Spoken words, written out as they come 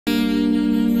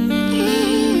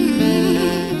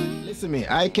Listen to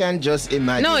me, I can just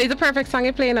imagine. No, it's a perfect song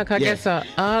you play now. Cause Yeah. guess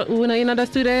what? Una in the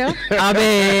studio.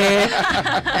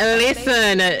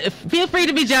 Listen, feel free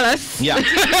to be jealous. Yeah.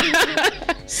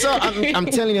 So I'm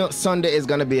telling you, Sunday is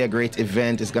gonna be a great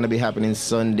event. It's gonna be happening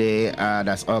Sunday.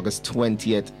 That's August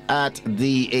 20th at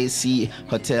the AC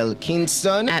Hotel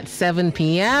Kingston At 7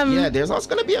 p.m. Yeah, there's also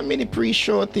gonna be a mini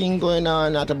pre-show thing going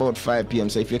on at about 5 p.m.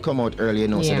 So if you come out early,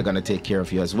 so they're gonna take care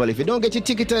of you as well. If you don't get your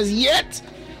ticket as yet,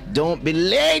 don't be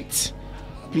late.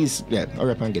 Please,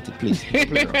 hurry up and get it, please.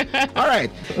 All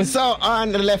right. So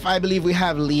on the left, I believe we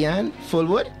have Lianne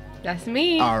Fullwood. That's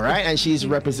me. All right, and she's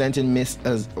representing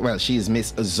she's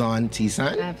Miss Azon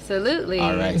Tisan. Absolutely.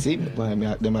 All right, see?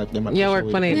 Yeah,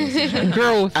 work on it.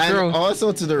 Growth. And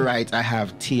also to the right, I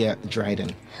have Tia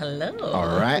Dryden. Hello.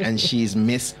 All right, and she's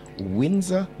Miss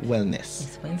Windsor Wellness.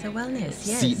 Miss Windsor Wellness,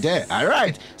 yes. See there. All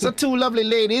right. So two lovely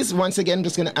ladies. Once again, I'm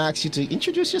just going to ask you to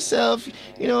introduce yourself,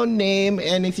 name,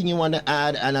 anything you want to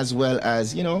add, and as well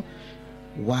as,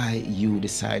 why you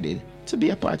decided to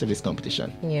be a part of this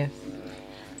competition. Yes.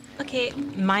 Okay,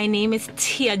 my name is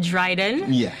Tia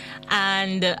Dryden. Yeah.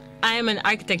 And I am an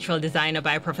architectural designer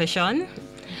by profession.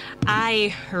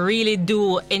 I really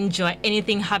do enjoy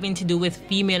anything having to do with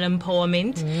female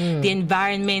empowerment, the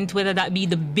environment, whether that be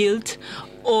the built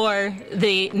or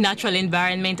the natural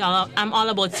environment. I'm all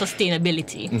about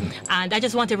sustainability. And I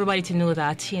just want everybody to know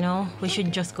that, we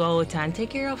should just go out and take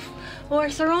care of our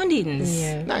surroundings.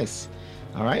 Yeah. Nice.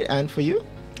 All right, and for you?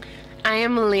 I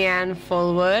am Lianne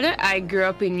Fullwood. I grew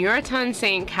up in Yorktown,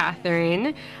 St.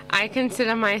 Catherine. I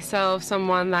consider myself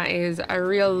someone that is a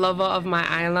real lover of my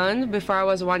island. Before I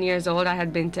was 1 year old, I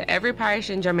had been to every parish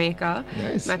in Jamaica.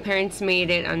 Nice. My parents made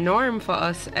it a norm for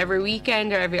us. Every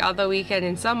weekend or every other weekend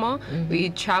in summer,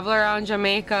 we'd travel around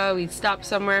Jamaica, we'd stop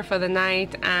somewhere for the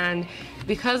night, and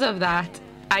because of that,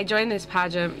 I joined this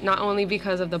pageant not only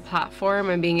because of the platform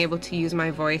and being able to use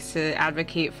my voice to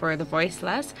advocate for the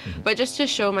voiceless, but just to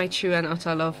show my true and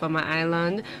utter love for my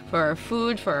island, for our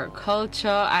food, for our culture.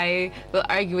 I will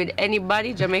argue with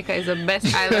anybody, Jamaica is the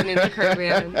best island in the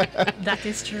Caribbean. That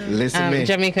is true. Listen to me.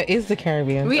 Jamaica is the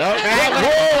Caribbean. We We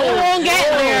won't get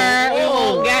there. We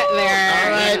won't get there.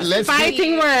 All right, let's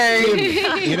Fighting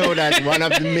word. You know that one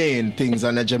of the main things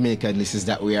on the Jamaican list is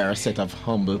that we are a set of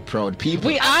humble, proud people.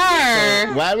 We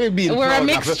are. While we're being We're a proud,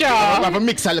 mixture. we have a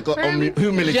mix of little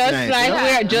humility Just tonight, like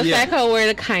you know? we're how we're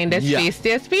the kindest,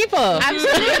 tastiest people.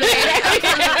 Absolutely.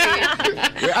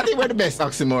 I think we're the best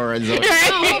oxymorons. Yeah.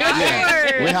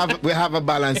 We have a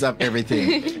balance of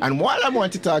everything. And while I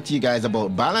want to talk to you guys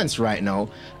about balance right now,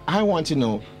 I want to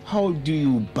know, how do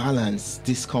you balance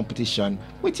this competition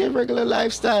with your regular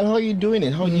lifestyle? How are you doing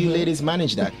it? How do you ladies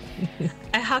manage that?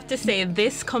 I have to say,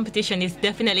 this competition is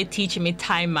definitely teaching me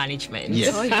time management.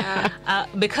 Yes. Oh, yeah.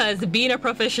 Because being a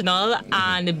professional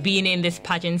and being in this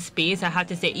pageant space, I have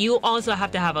to say, you also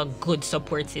have to have a good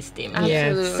support system.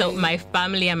 Absolutely. So my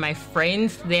family and my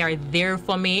friends, they are there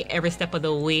for me every step of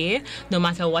the way. No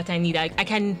matter what I need, I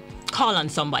can call on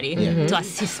somebody to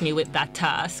assist me with that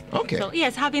task. Okay. So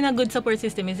yes, having a good support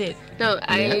system is it. No,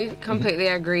 I completely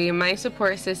agree. My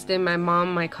support system, my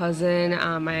mom, my cousin,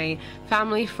 my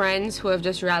family, friends who have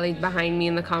just rallied behind me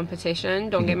in the competition.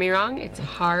 Don't get me wrong, it's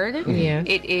hard. Yeah.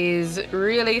 It is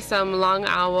really some long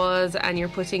hours and you're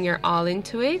putting your all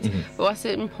into it. But what's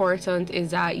important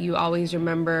is that you always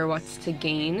remember what's to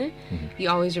gain. You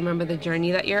always remember the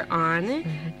journey that you're on.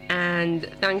 And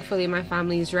thankfully my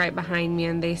family is right behind me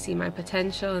and they see my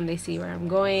potential and they see where I'm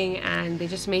going and they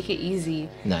just make it easy.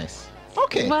 Nice.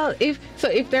 Okay. Well, if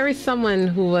there is someone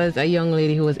who was a young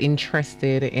lady who was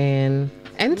interested in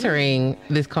entering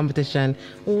this competition,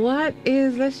 what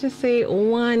is, let's just say,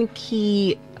 one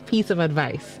key piece of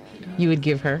advice you would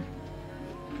give her?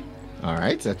 All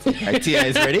right. Tia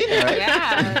is ready. All right.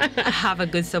 Yeah. Have a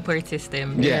good support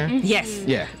system. Yeah. Yes.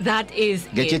 Yeah. That is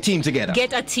Get it. your team together.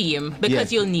 Get a team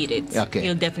because Yeah. you'll need it. Okay.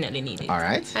 You'll definitely need it. All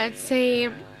right. I'd say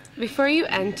before you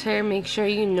enter, make sure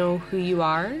you know who you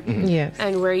are Yes.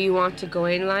 and where you want to go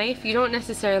in life. You don't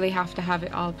necessarily have to have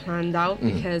it all planned out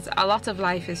because a lot of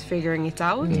life is figuring it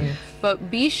out. But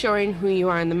be sure in who you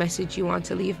are and the message you want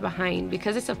to leave behind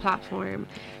because it's a platform.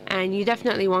 And you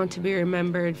definitely want to be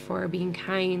remembered for being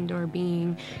kind or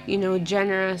being,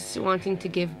 generous, wanting to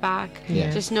give back.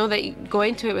 Yeah. Just know that you go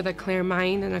into it with a clear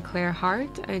mind and a clear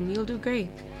heart and you'll do great.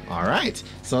 All right.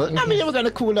 So, we're going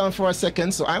to cool down for a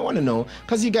second. So I want to know,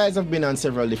 because you guys have been on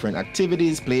several different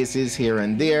activities, places here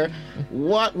and there,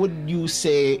 what would you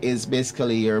say is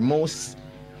basically your most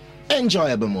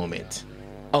enjoyable moment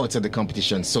out of the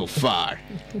competition so far?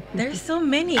 There's so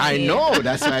many. I know,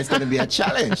 that's why it's going to be a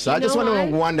challenge. So I just want to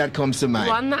know one that comes to mind.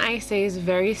 One that I say is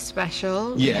very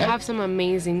special. Yeah. We have some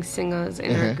amazing singers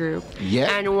in our group.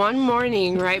 Yeah. And one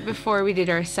morning, right before we did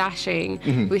our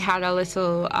sashing, we had a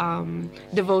little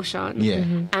devotion. Yeah.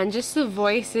 And just the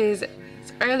voices,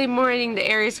 it's early morning, the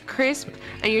air is crisp,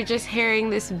 and you're just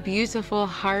hearing this beautiful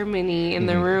harmony in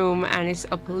the room, and it's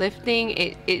uplifting.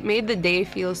 It made the day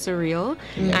feel surreal,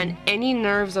 and any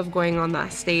nerves of going on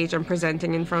that stage and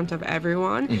presenting in front of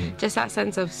everyone, just that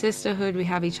sense of sisterhood, we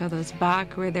have each other's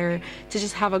back, we're there to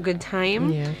just have a good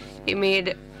time. Yeah. It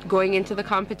made going into the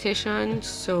competition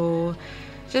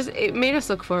it made us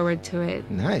look forward to it.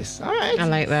 Nice. All right. I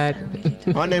like that.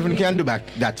 I never can do back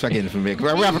that again for me. We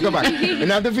have to go back. We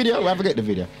have the video. We have to get the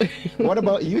video. What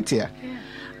about you, Tia?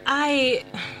 I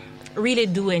really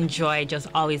do enjoy just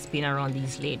always being around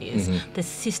these ladies. The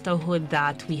sisterhood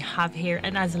that we have here.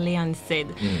 And as Lianne said,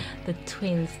 the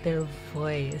twins, their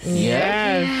voice.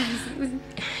 Yes.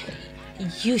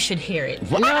 You should hear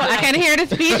it. No, I can hear the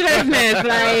speechlessness.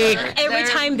 Like every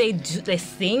time they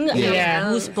sing, Yeah.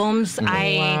 goosebumps.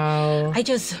 Wow. I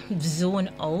just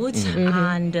zone out,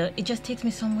 and it just takes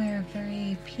me somewhere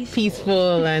very peaceful.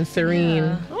 peaceful and serene.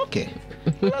 Yeah. Okay.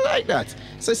 Well, I like that.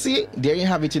 So see, there you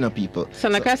have it, people. So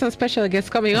like got some special guests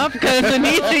coming up because we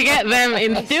need to get them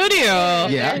in studio.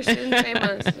 Yeah. They're soon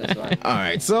famous as well. All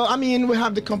right. So, I mean, we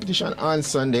have the competition on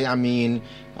Sunday. I mean,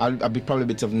 I'll be probably a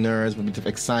bit of nerves, a bit of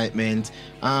excitement.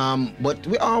 But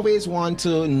we always want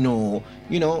to know,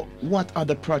 what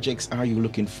other projects are you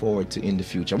looking forward to in the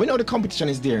future? We know the competition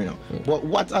is there, But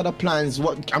what other plans?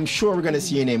 I'm sure we're going to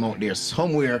see your name out there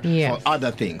somewhere for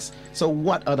other things. So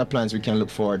what other plans we can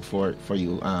look forward for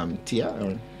you, Tia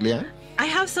or Lianne? I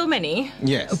have so many.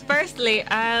 Yes. Firstly,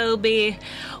 I'll be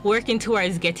working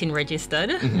towards getting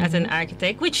registered as an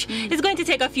architect, which is going to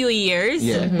take a few years,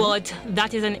 but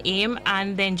that is an aim.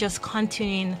 And then just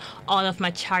continuing all of my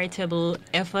charitable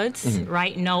efforts.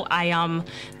 Right now, I am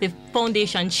the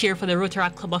foundation chair for the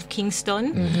Rotaract Club of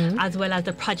Kingston, as well as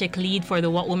the project lead for the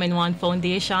What Women Want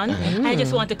Foundation. I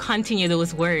just want to continue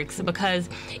those works because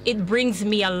it brings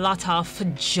me a lot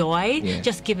of joy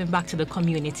just giving back to the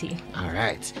community. All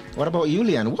right. What about you,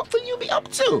 Lianne? What will you be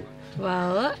up to?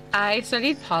 Well, I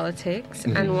studied politics,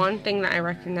 and one thing that I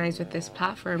recognize with this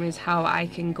platform is how I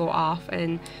can go off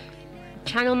and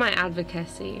channel my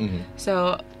advocacy.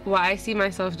 So what I see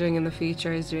myself doing in the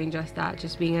future is doing just that,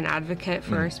 just being an advocate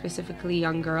for specifically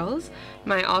young girls.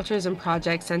 My altruism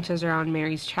project centers around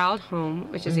Mary's Child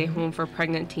Home, which is a home for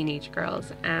pregnant teenage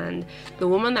girls. And the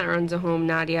woman that runs the home,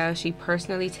 Nadia, she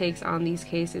personally takes on these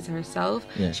cases herself.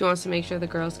 She wants to make sure the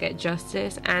girls get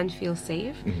justice and feel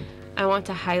safe. I want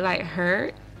to highlight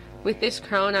her. With this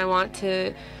crown, I want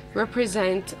to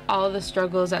represent all the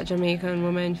struggles that Jamaican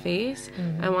women face.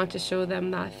 I want to show them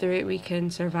that through it we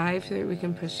can survive, through it we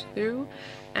can push through,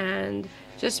 and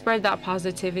just spread that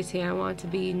positivity. I want to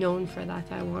be known for that.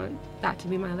 I want that to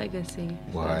be my legacy.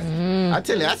 What? I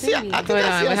tell you, I see. I think Hold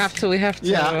I on, see. we have to.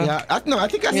 Yeah. I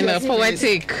think I see.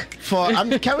 Poetic.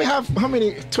 Can we have how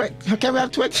many? Can we have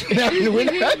 29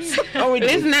 winners?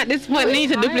 Listen, at this point, we need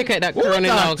to duplicate that crown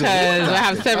now because we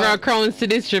have several crowns to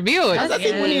distribute. I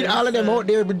think we need all of them out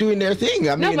there doing their thing.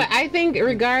 I mean, No, but I think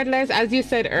regardless, as you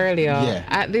said earlier,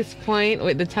 at this point,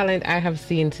 with the talent I have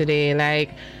seen today,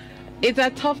 like, it's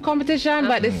a tough competition,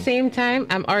 but at the same time,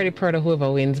 I'm already proud of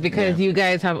whoever wins because you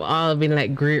guys have all been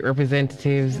like great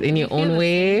representatives in your own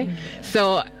way.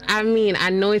 So, I mean, I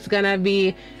know it's gonna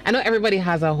be, I know everybody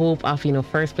has a hope of,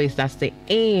 first place, that's the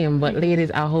aim. But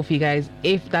ladies, I hope you guys,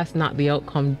 if that's not the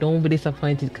outcome, don't be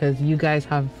disappointed because you guys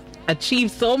have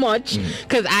achieved so much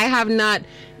because I have not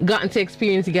gotten to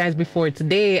experience you guys before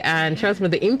today, and trust me,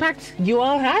 the impact you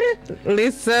all had it.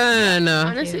 Listen,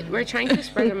 honestly, we're trying to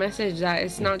spread a message that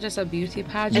it's not just a beauty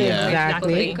pageant.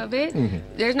 Exactly. Like people think of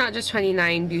it. There's not just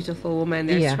 29 beautiful women.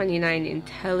 There's 29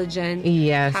 intelligent,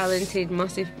 talented,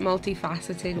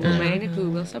 multifaceted women who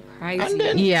will surprise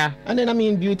you. And then I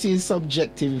mean, beauty is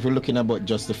subjective if you're looking about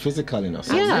just the physical in us.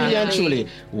 So really, actually,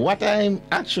 what I'm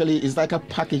actually is like a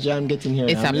package I'm getting here.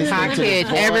 It's a package.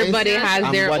 Everybody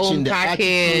has their own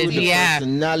package. The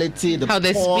personality, the how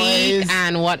they poise, speak,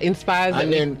 and what inspires them.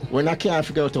 And then when I can't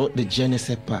figure out the je ne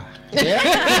sais pas. Yeah?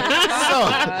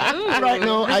 So right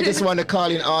now I just want to call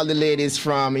in all the ladies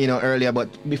from earlier, but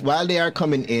while they are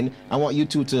coming in, I want you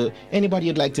two to anybody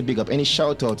you'd like to big up, any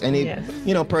shout out, any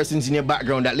persons in your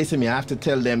background that listen to me, I have to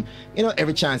tell them,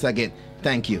 every chance I get,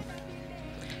 thank you.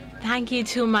 Thank you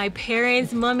to my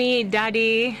parents, mommy,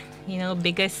 daddy,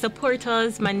 biggest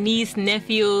supporters, my niece,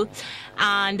 nephew,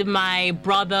 and my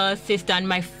brother, sister, and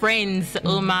my friends.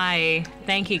 Oh my,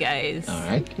 thank you guys. All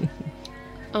right.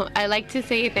 Oh, I like to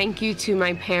say thank you to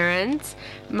my parents,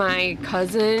 my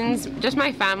cousins, just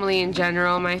my family in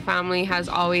general. My family has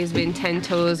always been 10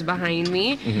 toes behind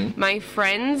me. My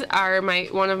friends are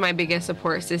one of my biggest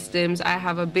support systems. I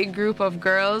have a big group of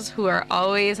girls who are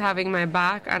always having my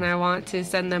back, and I want to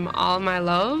send them all my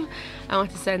love. I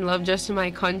want to send love just to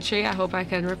my country. I hope I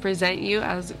can represent you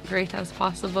as great as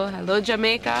possible. Hello,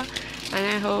 Jamaica. And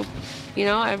I hope,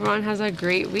 everyone has a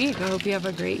great week. I hope you have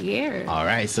a great year. All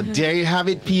right, so there you have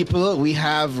it, people. We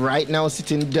have right now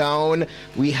sitting down,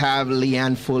 we have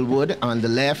Lianne Fullwood on the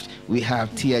left. We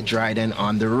have Tia Dryden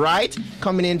on the right.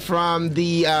 Coming in from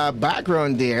the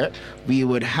background there, we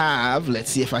would have,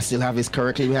 let's see if I still have this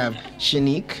correctly, we have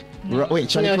Shanique. Shanique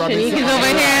Robinson. Shanique is over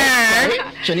here.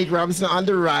 Shanique Robinson on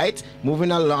the right.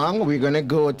 Moving along, we're going to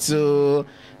go to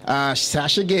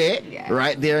Sasha Gay,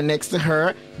 right there next to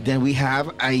her. Then we have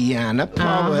Ayana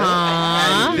Powell.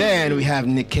 And then we have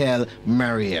Nikel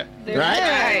Maria.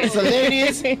 Right? So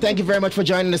ladies, thank you very much for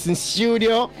joining us in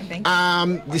studio.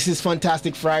 This is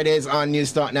Funtastic Fridays on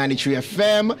News Talk 93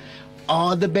 FM.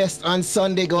 All the best on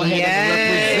Sunday. Go ahead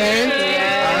and represent.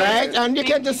 All right? And you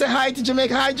can just say hi to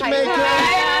Jamaica. Hi, Jamaica.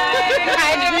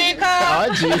 Hi, Jamaica.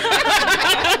 Oh, geez.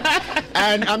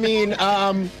 And I mean,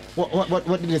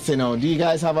 what did they say now? Do you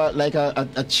guys have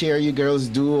a cheer you girls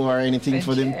do or anything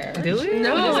for them? Do we?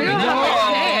 No.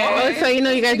 Oh, so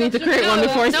you guys need to create one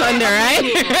before Sunday,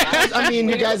 right? I mean,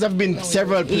 you guys have been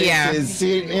several places. Yeah.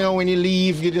 See, when you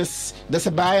leave, you just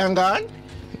a bye and gone.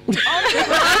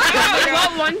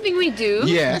 Well, one thing we do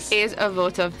is a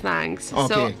vote of thanks. Okay.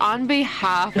 So on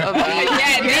behalf of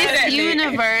the Miss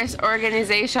Universe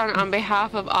organization, on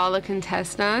behalf of all the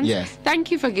contestants,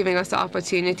 thank you for giving us the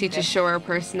opportunity to show our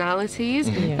personalities.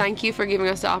 Thank you for giving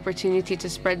us the opportunity to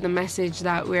spread the message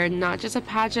that we're not just a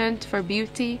pageant for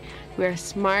beauty. We're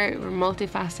smart, we're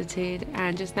multifaceted,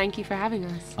 and just thank you for having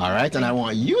us. All right, and I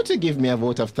want you to give me a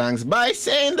vote of thanks by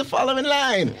saying the following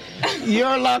line.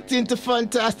 You're locked into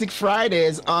Funtastic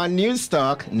Fridays on News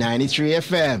Talk 93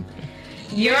 FM.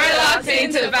 You're locked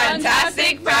into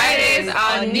Funtastic Fridays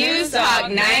on News Talk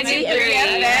 93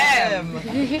 FM.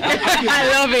 I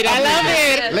love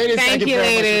it. Ladies, thank you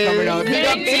very much for coming out.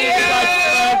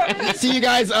 Thank you. See you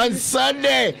guys on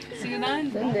Sunday. See you on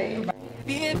Sunday.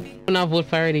 I'm not vote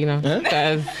for already,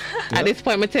 because at this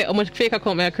point, I tell you how much fake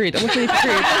account I create. How much I need to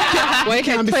create? Why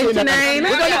can't 29?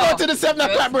 We're going to go to the 7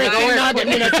 o'clock break. We're not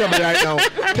getting in trouble right now.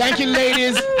 Thank you,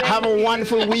 ladies. Have a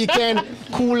wonderful weekend.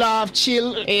 Cool off,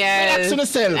 chill. Relax to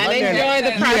yourself. And enjoy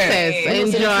the process.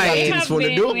 Enjoy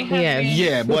it.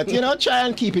 Yeah, but try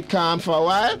and keep it calm for a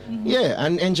while. Yeah,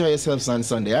 and enjoy yourselves on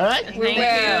Sunday, all right? We will. See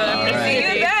you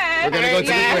then. We're going to go to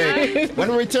the break.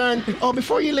 When we return,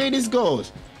 before you ladies go,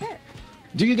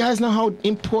 do you guys know how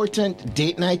important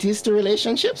date night is to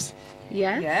relationships?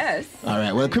 Yes. All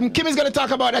right. Well, Kim is going to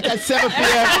talk about that at 7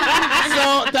 p.m.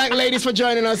 So, thank ladies for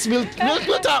joining us. We'll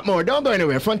talk more. Don't go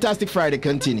anywhere. Funtastic Friday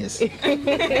continues.